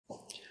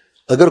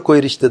اگر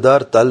کوئی رشتہ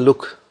دار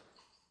تعلق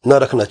نہ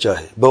رکھنا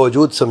چاہے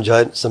باوجود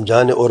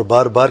سمجھانے اور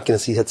بار بار کی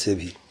نصیحت سے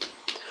بھی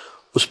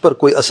اس پر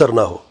کوئی اثر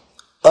نہ ہو،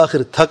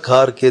 آخر تھک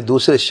ہار کے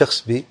دوسرے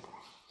شخص بھی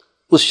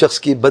اس شخص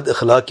کی بد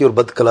اخلاقی اور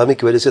بد کلامی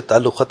کی وجہ سے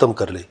تعلق ختم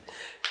کر لے،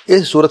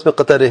 اس صورت میں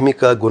قطع رحمی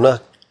کا گناہ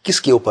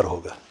کس کے اوپر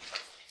ہوگا؟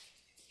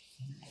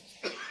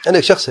 یعنی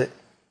ایک شخص ہے،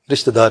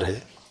 رشتہ دار ہے،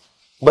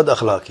 بد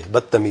اخلاق ہے،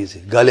 بدتمیز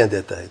ہے، گالیاں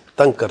دیتا ہے،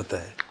 تنگ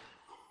کرتا ہے،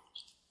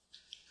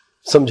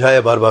 سمجھایا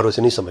بار بار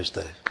اسے نہیں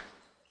سمجھتا ہے،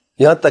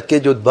 یہاں تک کہ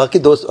جو باقی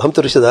دوست، ہم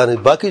تو رشتہ دار ہیں،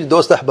 باقی جو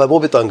دوست احباب وہ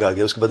بھی تنگ آ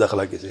گئے اس کی بد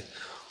اخلاقی سے،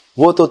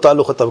 وہ تو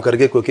تعلق ختم کر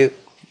گئے کیونکہ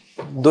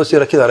دوستی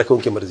رکھے نہ رکھے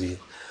ان کی مرضی ہے۔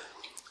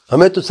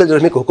 ہمیں تو صلہ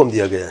رحمی کا حکم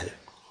دیا گیا ہے،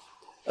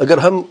 اگر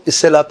ہم اس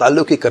سے لا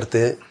تعلق ہی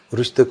کرتے ہیں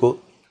رشتے کو،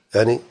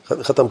 یعنی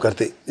ختم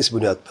کرتے اس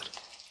بنیاد پر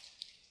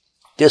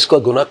کہ اس کا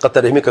گناہ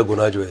قطع رحمی کا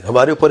گناہ جو ہے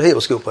ہمارے اوپر ہے،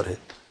 اس کے اوپر ہے۔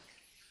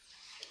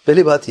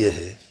 پہلی بات یہ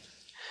ہے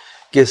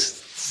کہ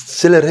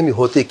صلہ رحمی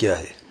ہوتی کیا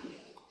ہے،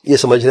 یہ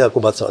سمجھنے آپ کو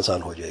بات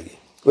آسان ہو جائے گی،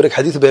 اور ایک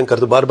حدیث بیان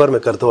کرتا ہوں، بار بار میں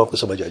کرتا ہوں، آپ کو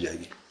سمجھ آ جائے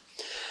گی۔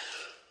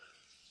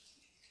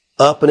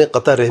 آپ نے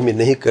قطع رحمی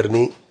نہیں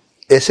کرنی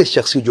ایسے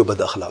شخص کی جو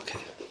بد اخلاق ہے،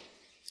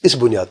 اس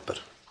بنیاد پر۔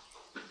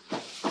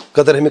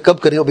 قطع رحمی کب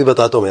کریں وہ بھی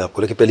بتاتا ہوں میں آپ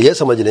کو، لیکن پہلے یہ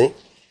سمجھ لیں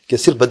کہ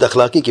صرف بد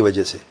اخلاقی کی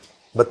وجہ سے،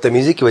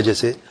 بدتمیزی کی وجہ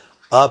سے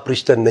آپ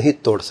رشتہ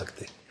نہیں توڑ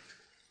سکتے،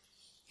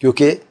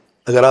 کیونکہ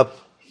اگر آپ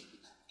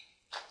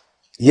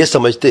یہ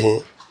سمجھتے ہیں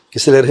کہ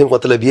صلہ رحم کا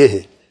مطلب یہ ہے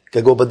کہ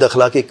اگر وہ بد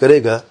اخلاقی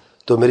کرے گا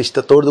تو میں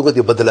رشتہ توڑ دوں گا، تو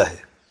یہ بدلہ ہے،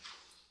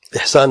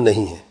 احسان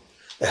نہیں ہے۔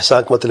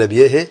 احسان کا مطلب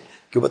یہ ہے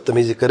کہ وہ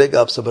بدتمیزی کرے گا،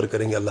 آپ صبر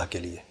کریں گے اللہ کے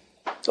لیے،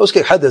 اس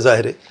کے حد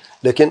ظاہر ہے،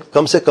 لیکن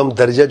کم سے کم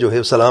درجہ جو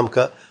ہے سلام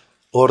کا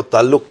اور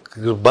تعلق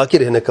باقی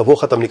رہنے کا وہ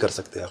ختم نہیں کر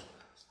سکتے آپ،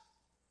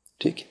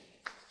 ٹھیک ہے؟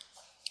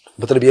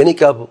 مطلب یہ نہیں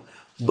کہ آپ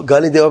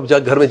گالی دے آپ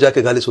گھر میں جا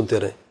کے گالی سنتے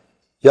رہیں،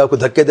 یا آپ کو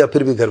دھکے دے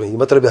پھر بھی گھر میں، یہ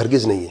مطلب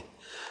ہرگز نہیں ہے۔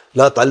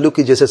 لا تعلق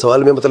کی جیسے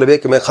سوال میں مطلب ہے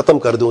کہ میں ختم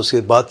کر دوں، اس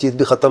کی بات چیت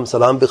بھی ختم،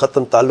 سلام بھی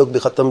ختم، تعلق بھی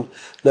ختم،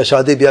 نہ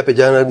شادی بیاہ پہ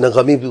جانا، نہ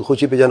غمی بھی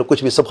خوشی پہ جانا،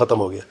 کچھ بھی سب ختم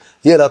ہو گیا،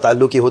 یہ لا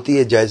تعلق کی ہوتی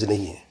ہے، جائز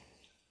نہیں ہے۔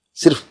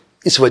 صرف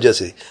اس وجہ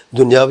سے،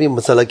 دنیاوی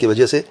مسئلہ کی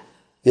وجہ سے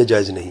یہ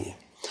جائز نہیں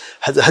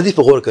ہے۔ حدیث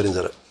پہ غور کریں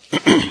ذرا،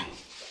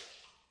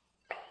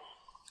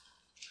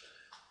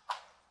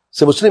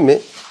 سے مسلم میں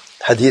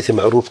حدیث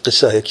معروف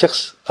قصہ ہے، ایک شخص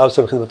آپ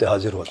سے خدمت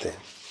حاضر ہوتے ہیں،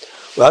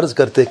 وہ عرض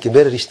کرتے ہیں کہ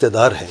میرے رشتہ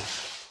دار ہیں،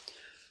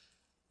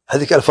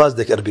 حدیث کے الفاظ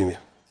دیکھ عربی میں،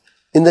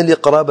 ان لی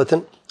قرابۃ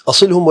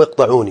اصلهم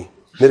ويقطعونی،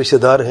 میرے رشتہ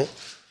دار ہیں،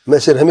 میں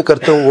سے رحمی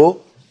کرتا ہوں، وہ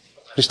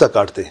رشتہ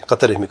کاٹتے ہیں،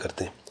 قطع رحمی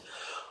کرتے ہیں،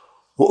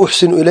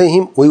 واحسن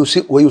الیہم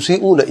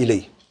ویسیئون الی،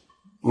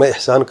 میں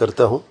احسان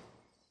کرتا ہوں،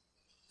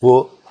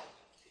 وہ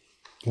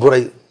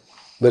برائی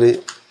میرے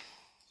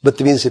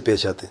بدتمیزی سے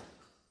پیش آتے ہیں،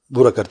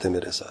 برا کرتے ہیں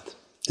میرے ساتھ،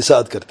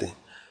 اساءت کرتے ہیں،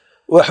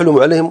 واحلم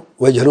علیہم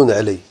ویجہلون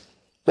علی،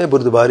 میں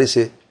بردباری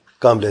سے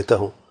کام لیتا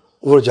ہوں،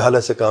 وہ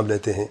جہالت سے کام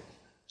لیتے ہیں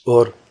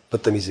اور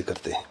بدتمیزی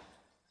کرتے ہیں۔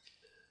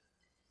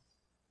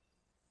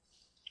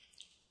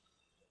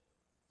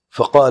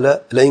 فقال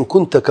لئن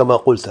كنت كما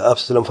قلت، آپ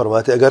صلی اللہ علیہ وسلم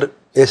فرماتے اگر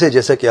ایسے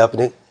جیسا کہ آپ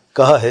نے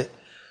کہا ہے،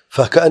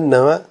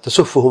 فكأنما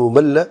تسفهم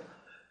مل،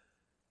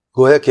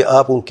 گویا کہ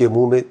آپ ان کے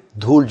منہ میں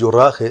دھول جو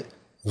راکھ ہے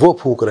وہ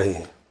پھونک رہے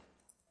ہیں،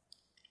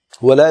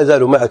 ولا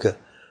يزال معك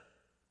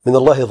من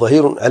الله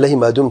ظهير عليه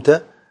ما دمت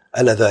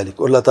على ذلك،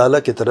 اور اللہ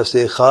تعالیٰ کی طرف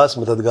سے ایک خاص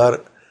مددگار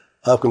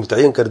آپ کو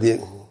متعین کر دیا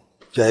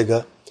جائے گا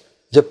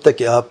جب تک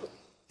کہ آپ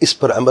اس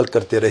پر عمل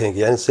کرتے رہیں گے،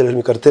 یعنی صلہ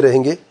رحمی کرتے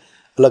رہیں گے،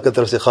 اللہ کی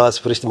طرف سے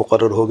خاص فرشتہ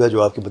مقرر ہوگا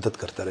جو آپ کی مدد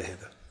کرتا رہے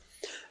گا۔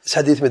 اس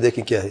حدیث میں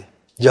دیکھیں کیا ہے،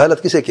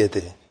 جہالت کسے کہتے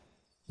ہیں؟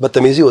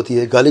 بدتمیزی ہوتی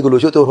ہے، گالی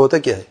گلوچ ہوتی ہے، اور ہوتا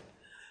کیا ہے؟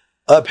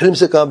 آپ حلم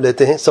سے کام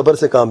لیتے ہیں، صبر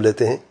سے کام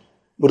لیتے ہیں،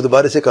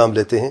 بردباری سے کام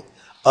لیتے ہیں،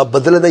 آپ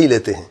بدلہ نہیں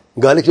لیتے ہیں،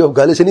 گالی کی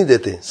گالی سے نہیں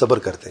دیتے ہیں، صبر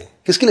کرتے ہیں۔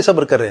 کس کے لیے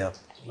صبر کر رہے ہیں آپ؟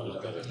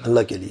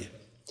 اللہ کے لیے۔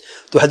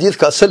 تو حدیث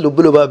کا اصل لب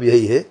لباب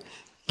یہی ہے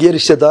کہ یہ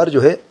رشتہ دار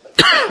جو ہے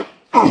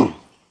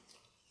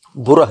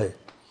برا ہے،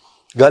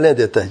 گالیاں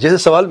دیتا ہے، جیسے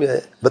سوال میں ہے،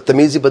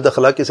 بدتمیزی بد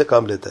اخلاقی سے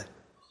کام لیتا ہے،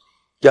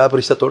 کیا آپ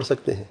رشتہ توڑ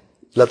سکتے ہیں؟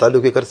 اللہ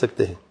تعالیٰ کے کر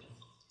سکتے ہیں؟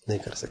 نہیں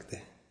کر سکتے۔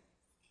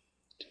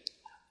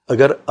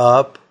 اگر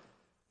آپ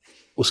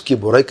اس کی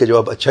برائی کا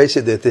جواب اچھائی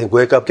سے دیتے ہیں،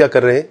 گویا کہ آپ کیا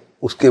کر رہے ہیں؟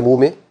 اس کے منہ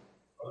میں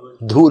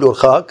دھول اور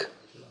خاک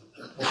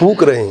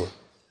پھونک رہے ہیں۔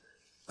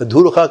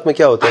 دھول اور خاک میں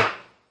کیا ہوتا ہے؟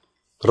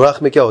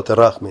 راکھ میں کیا ہوتا ہے؟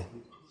 راکھ میں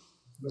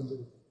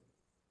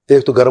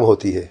ایک تو گرم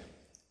ہوتی ہے،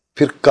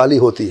 پھر کالی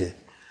ہوتی ہے،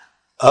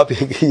 آپ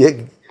یہ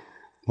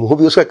منہ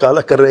بھی اس کا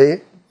کالا کر رہے ہیں،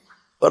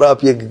 اور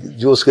آپ یہ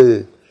جو اس کے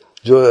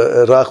جو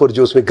راکھ اور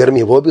جو اس میں گرمی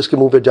ہے وہ بھی اس کے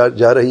منہ پہ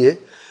جا رہی ہے،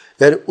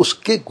 یعنی اس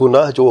کے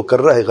گناہ جو وہ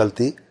کر رہا ہے،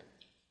 غلطی،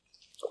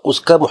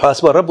 اس کا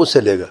محاسبہ رب اس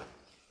سے لے گا۔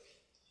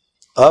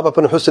 آپ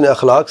اپنے حسن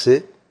اخلاق سے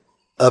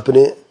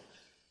اپنے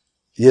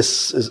یہ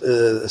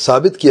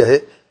ثابت کیا ہے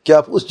کہ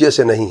آپ اس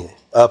جیسے نہیں ہیں،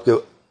 آپ کے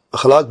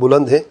اخلاق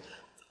بلند ہیں،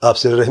 آپ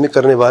سے رحمی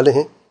کرنے والے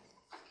ہیں،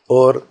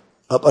 اور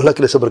آپ اللہ کے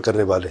لیے صبر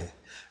کرنے والے ہیں۔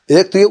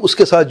 ایک تو یہ اس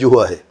کے ساتھ جو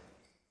ہوا ہے،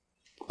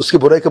 اس کی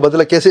برائی کا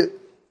بدلہ کیسے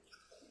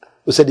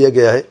اسے لیا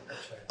گیا ہے؟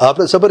 آپ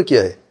نے صبر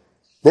کیا ہے،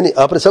 نہیں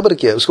آپ نے صبر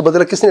کیا ہے، اس کو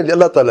بدلہ کس نے لیا؟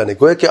 اللہ تعالیٰ نے۔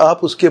 گویا کہ آپ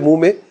اس کے منہ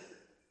میں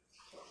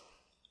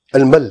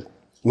المل،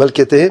 مل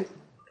کہتے ہیں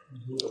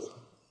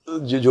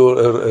جو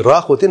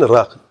راکھ ہوتی ہے نا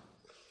راکھ،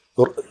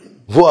 اور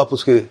وہ آپ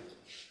اس کے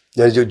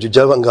یعنی جو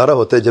جب انگارہ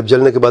ہوتا ہے جب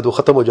جلنے کے بعد وہ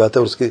ختم ہو جاتا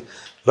ہے اور اس کی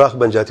راکھ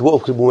بن جاتی ہے، وہ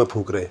آپ کے منہ میں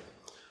پھونک رہے ہیں،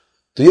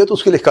 تو یہ تو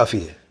اس کے لیے کافی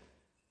ہے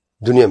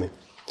دنیا میں.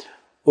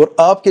 اور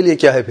آپ کے لیے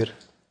کیا ہے پھر؟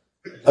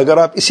 اگر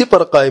آپ اسی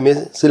پر قائم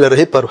ہیں، صلہ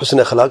رحم پر، حسن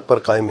اخلاق پر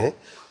قائم ہیں،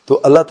 تو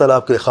اللہ تعالیٰ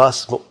آپ کے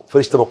خاص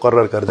فرشتہ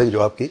مقرر کر دے گا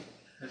جو آپ کی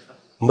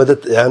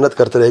مدد اعانت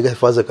کرتا رہے گا،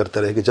 حفاظت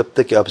کرتا رہے گا جب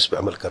تک کہ آپ اس پہ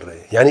عمل کر رہے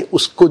ہیں. یعنی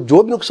اس کو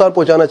جو بھی نقصان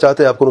پہنچانا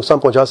چاہتے ہیں آپ کو نقصان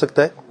پہنچا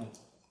سکتا ہے؟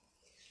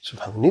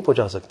 سبحان، نہیں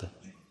پہنچا سکتا.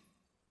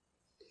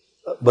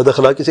 بد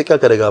اخلاقی سے کیا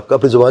کرے گا؟ آپ کا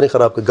اپنی زبانی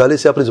خراب کرے گا، گالی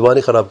سے اپنی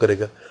زبانی خراب کرے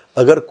گا.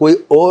 اگر کوئی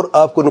اور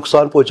آپ کو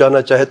نقصان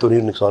پہنچانا چاہے تو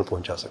نہیں نقصان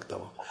پہنچا سکتا.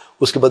 وہ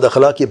اس کی بد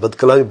اخلاقی، بد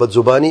کلامی، بد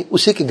زبانی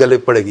اسی کے گلے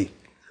پڑے گی.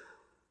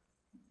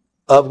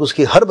 آپ اس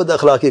کی ہر بد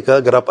اخلاقی کا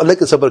اگر آپ اللہ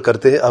کے صبر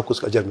کرتے ہیں آپ کو اس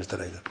کا اجر ملتا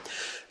رہے گا.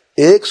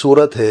 ایک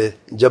صورت ہے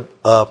جب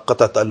آپ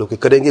قطع تعلق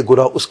کریں گے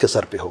گناہ اس کے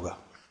سر پہ ہوگا.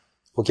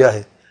 وہ کیا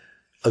ہے؟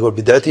 اگر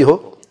بدعتی ہو،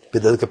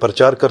 بدعت کا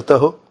پرچار کرتا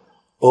ہو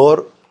اور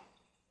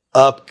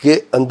آپ کے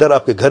اندر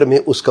آپ کے گھر میں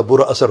اس کا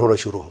برا اثر ہونا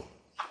شروع ہو.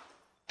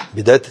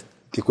 بدعت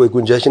کی کوئی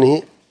گنجائش نہیں.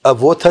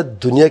 اب وہ تھا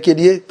دنیا کے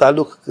لیے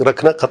تعلق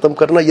رکھنا ختم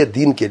کرنا، یہ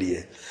دین کے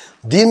لیے.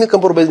 دین میں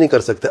کمپرومائز نہیں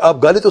کر سکتے.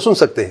 آپ گالی تو سن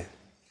سکتے ہیں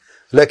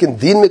لیکن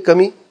دین میں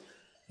کمی،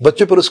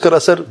 بچوں پر اس کا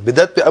اثر،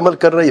 بدعت پہ عمل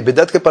کرنا، یہ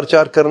بدعت کے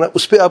پرچار کرنا،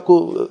 اس پہ آپ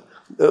کو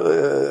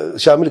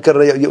شامل کر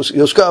رہے ہیں،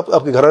 اس کا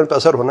آپ کے گھرانے پہ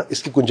اثر ہونا،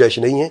 اس کی گنجائش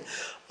نہیں ہے.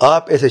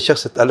 آپ ایسے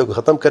شخص سے تعلق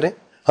ختم کریں.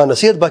 ہاں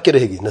نصیحت باقی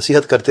رہے گی،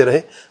 نصیحت کرتے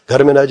رہیں،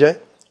 گھر میں نہ جائیں،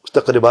 اس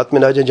تقریبات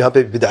میں نہ جائیں جہاں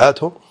پہ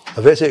بدعات ہوں.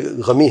 ویسے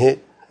غمی ہے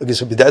اگر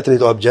اس میں بدعت نہیں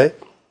تو آپ جائیں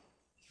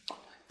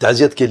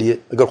تعزیت کے لیے.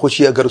 اگر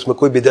خوشی اگر اس میں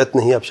کوئی بدعت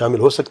نہیں آپ شامل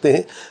ہو سکتے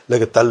ہیں،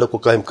 لیکن تعلق کو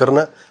قائم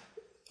کرنا،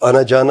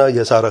 آنا جانا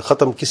یہ سارا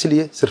ختم کس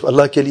لیے؟ صرف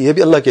اللہ کے لیے. یہ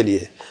بھی اللہ کے لیے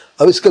ہے.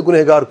 اب اس کا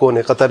گنہگار کون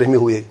ہے؟ قطع رحمی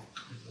ہوئے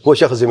وہ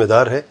شخص ذمہ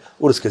دار ہے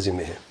اور اس کے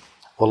ذمہ ہے.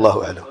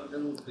 واللہ اعلم.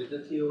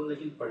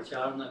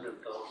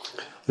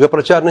 اگر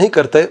پرچار نہیں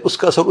کرتا ہے اس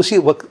کا اثر اسی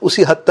وقت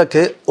اسی حد تک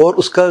ہے، اور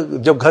اس کا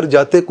جب گھر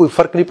جاتے کوئی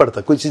فرق نہیں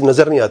پڑتا، کوئی چیز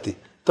نظر نہیں آتی،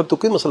 تب تو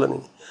کوئی مسئلہ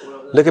نہیں.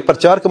 لیکن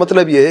پرچار کا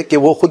مطلب یہ ہے کہ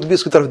وہ خود بھی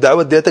اس کی طرف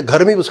دعوت دیتے،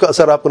 گھر میں بھی اس کا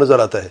اثر آپ کو نظر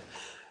آتا ہے.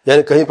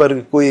 یعنی کہیں پر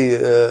کوئی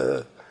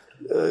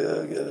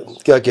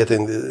کیا کہتے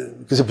ہیں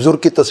کسی بزرگ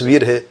کی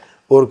تصویر ہے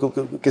اور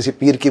کسی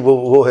پیر کی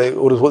وہ ہے،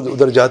 اور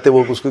ادھر جاتے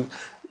وہ اس کو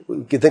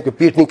کہتے ہیں کہ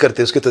پیٹ نہیں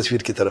کرتے اس کی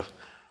تصویر کی طرف.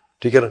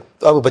 ٹھیک ہے نا؟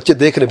 تو آپ بچے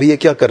دیکھ رہے ہیں بھی یہ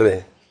کیا کر رہے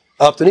ہیں.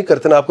 آپ تو نہیں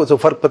کرتے نا، آپ کو تو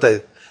فرق پتہ ہے،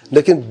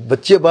 لیکن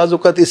بچے بعض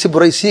اوقات اس سے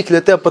برائی سیکھ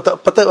لیتے ہیں، پتہ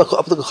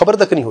اب تک خبر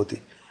تک نہیں ہوتی.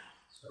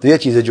 تو یہ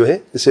چیزیں جو ہیں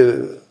اسے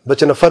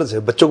بچانا فرض ہے.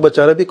 بچوں کو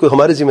بچانا بھی کوئی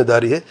ہماری ذمہ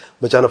داری ہے،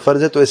 بچانا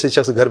فرض ہے. تو ایسے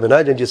شخص گھر میں نہ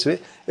جائیں جس میں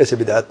ایسے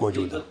بدعات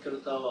موجود ہیں.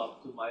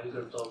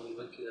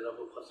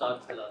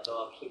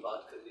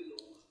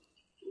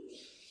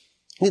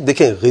 نہیں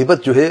دیکھیں،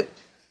 غیبت جو ہے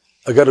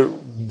اگر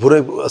برے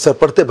اثر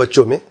پڑتے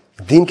بچوں میں،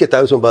 دین کے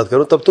تعلق میں بات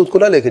کروں تب تو اس کو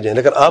نہ لے کے جائیں.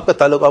 لیکن آپ کا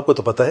تعلق آپ کو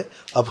تو پتہ ہے،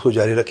 آپ اس کو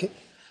جاری رکھیں،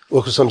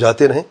 اس کو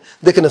سمجھاتے رہیں.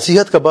 دیکھیں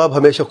نصیحت کا باب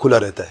ہمیشہ کھلا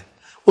رہتا ہے،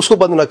 اس کو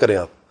بند نہ کریں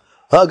آپ.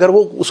 ہاں اگر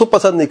وہ اس کو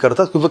پسند نہیں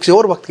کرتا کسی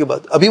اور وقت کے بعد،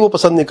 ابھی وہ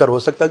پسند نہیں کر ہو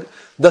سکتا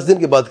 10 دن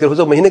کے بعد کرے، ہو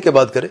سکتا مہینے کے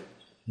بعد کرے.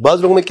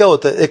 بعض لوگوں میں کیا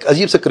ہوتا ہے ایک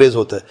عجیب سے کریز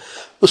ہوتا ہے،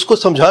 اس کو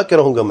سمجھا کے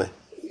رہوں گا میں،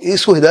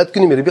 اس کو ہدایت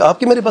کیوں نہیں میری بھی آپ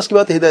کی میرے بس کی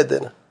بات ہے ہدایت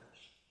دینا.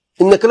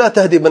 انک لا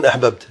تہدی من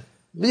احببت،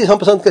 بھی ہم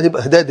پسند کر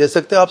ہدایت دے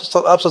سکتے ہیں، آپ صلی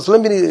اللہ علیہ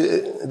وسلم بھی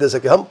نہیں دے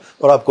سکے. ہم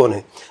اور آپ کون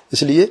ہیں؟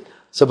 اس لیے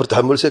صبر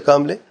تحمل سے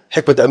کام لیں،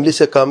 حکمت عملی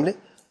سے کام لیں.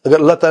 اگر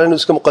اللہ تعالیٰ نے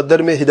اس کے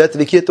مقدر میں ہدایت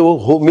لکھی ہے تو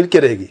وہ مل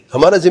کے رہے گی.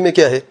 ہمارا ذمہ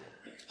کیا ہے؟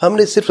 ہم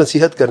نے صرف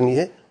نصیحت کرنی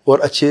ہے اور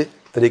اچھے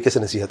طریقے سے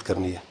نصیحت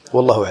کرنی ہے.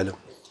 واللہ اعلم.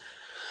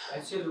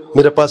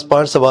 میرے پاس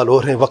 5 سوال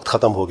اور ہیں، وقت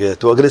ختم ہو گیا،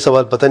 تو اگلے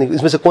سوال پتہ نہیں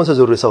اس میں سے کون سا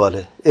ضروری سوال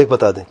ہے، ایک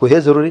بتا دیں. کوئی ہے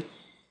ضروری؟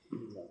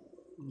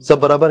 سب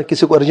برابر ہیں؟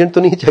 کسی کو ارجنٹ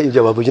تو نہیں چاہیے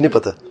جواب؟ مجھے نہیں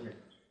پتا.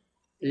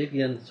 ایک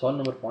سوال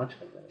نمبر 5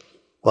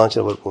 5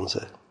 نمبر کون سا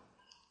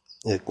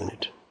ہے؟ 1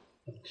 منٹ.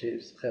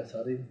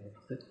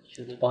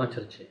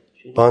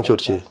 5 اور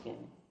 6.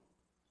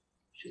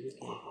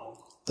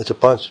 اچھا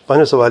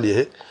 5 سوال یہ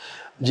ہے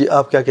جی.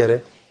 آپ کیا کہہ رہے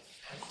ہیں؟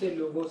 ایسے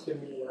لوگوں سے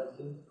ملنا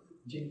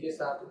جن کے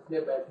ساتھ اٹھنے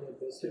بیٹھنے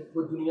پہ صرف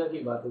وہ دنیا کی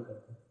باتیں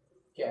کرتے ہیں،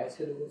 کیا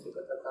ایسے لوگوں سے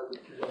قطع تعلق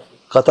کی جا سکتی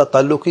ہے؟ قطع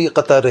تعلقی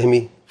قطع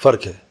رحمی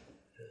فرق ہے.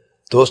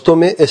 دوستوں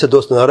میں ایسے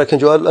دوست نہ رکھیں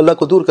جو اللہ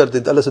کو دور کر دے،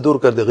 اللہ سے دور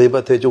کر دے.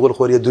 غیبت ہے، چغل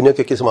خوری ہے، دنیا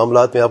کے کس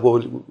معاملات میں آپ کو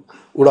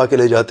اڑا کے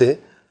لے جاتے ہیں،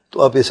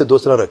 تو آپ ایسے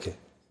دوست نہ رکھیں.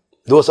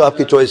 دوست آپ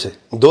کی چوائس ہے،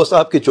 دوست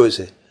آپ کی چوائس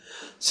ہے.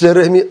 صلہ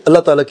رحمی اللہ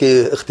تعالیٰ کے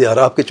اختیار،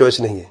 آپ کی چوائس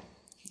نہیں ہے.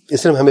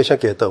 اس لیے میں ہمیشہ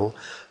کہتا ہوں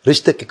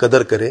رشتے کی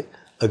قدر کریں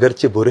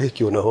اگرچہ برے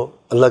کیوں نہ ہو،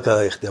 اللہ کا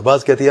اختیار.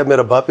 بعض کہتے ہیں یار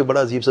میرا باپ بھی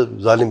بڑا عجیب سا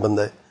ظالم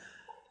بندہ ہے.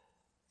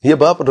 یہ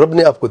باپ رب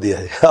نے آپ کو دیا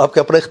ہے، آپ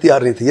کا اپنا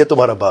اختیار نہیں تھی، یہ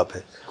تمہارا باپ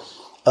ہے.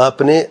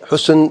 آپ نے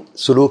حسن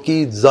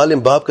سلوکی ظالم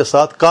باپ کے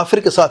ساتھ، کافر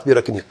کے ساتھ بھی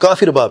رکھنی.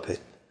 کافر باپ ہے،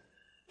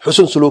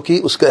 حسن سلوکی،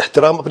 اس کا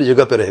احترام اپنی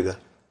جگہ پہ رہے گا.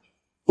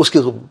 اس کی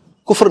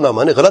کفر نہ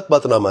مانے، غلط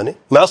بات نہ مانے،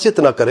 معصیت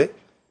نہ کرے.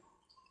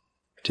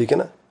 ٹھیک ہے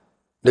نا؟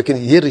 لیکن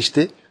یہ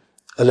رشتے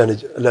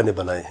اللہ نے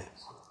بنائے ہیں،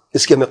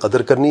 اس کی ہمیں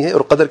قدر کرنی ہے.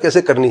 اور قدر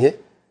کیسے کرنی ہے؟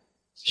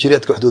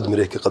 شریعت کے حدود میں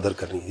رہ کے قدر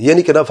کرنی ہے. یہ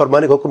نہیں کہ نہ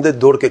فرمانے کا حکم دے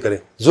دوڑ کے کریں،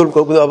 ظلم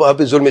کا حکم دے اب آپ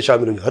بھی ظلم میں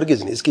شامل ہوئے،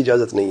 ہرگز نہیں، اس کی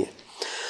اجازت نہیں ہے.